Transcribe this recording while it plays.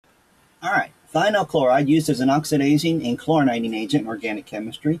All right, thionyl chloride used as an oxidizing and chlorinating agent in organic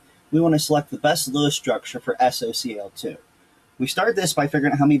chemistry. We want to select the best Lewis structure for SOCl2. We start this by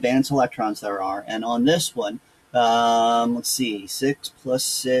figuring out how many valence electrons there are, and on this one, let's see, 6 plus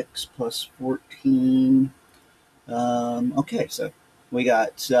 6 plus 14. Okay, so we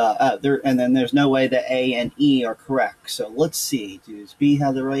got there, and then there's no way that A and E are correct. So let's see, does B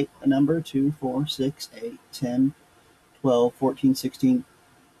have the right number? 2, 4, 6, 8, 10, 12, 14, 16,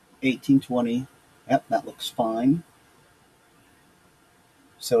 18, 20. Yep, that looks fine.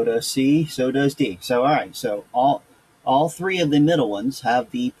 So does C, so does D. So, all right, so all three of the middle ones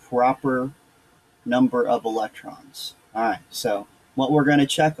have the proper number of electrons. All right, so what we're going to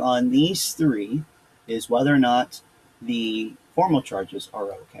check on these three is whether or not the formal charges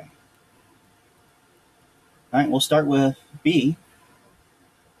are okay. All right, we'll start with B.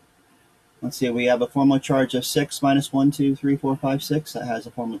 Let's see, we have a formal charge of 6 minus 1, 2, 3, 4, 5, 6. That has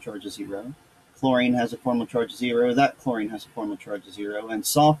a formal charge of 0. Chlorine has a formal charge of 0. That chlorine has a formal charge of 0. And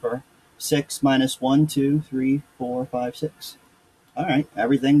sulfur, 6 minus 1, 2, 3, 4, 5, 6. All right,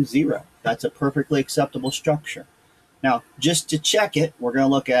 everything's 0. That's a perfectly acceptable structure. Now, just to check it, we're going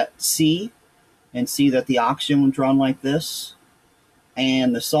to look at C and see that the oxygen, when drawn like this,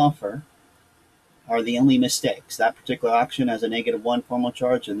 and the sulfur are the only mistakes. That particular oxygen has a -1 formal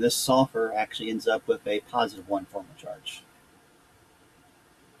charge, and this sulfur actually ends up with a +1 formal charge.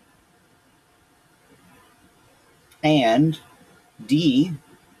 And D,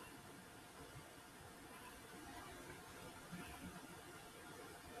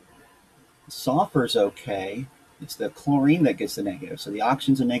 sulfur's okay. It's the chlorine that gets the negative. So the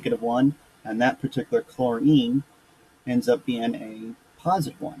oxygen's a -1, and that particular chlorine ends up being a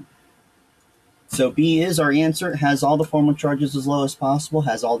 +1. So B is our answer. It has all the formal charges as low as possible,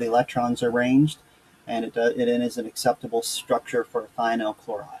 has all the electrons arranged, and it is an acceptable structure for thionyl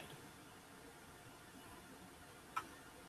chloride.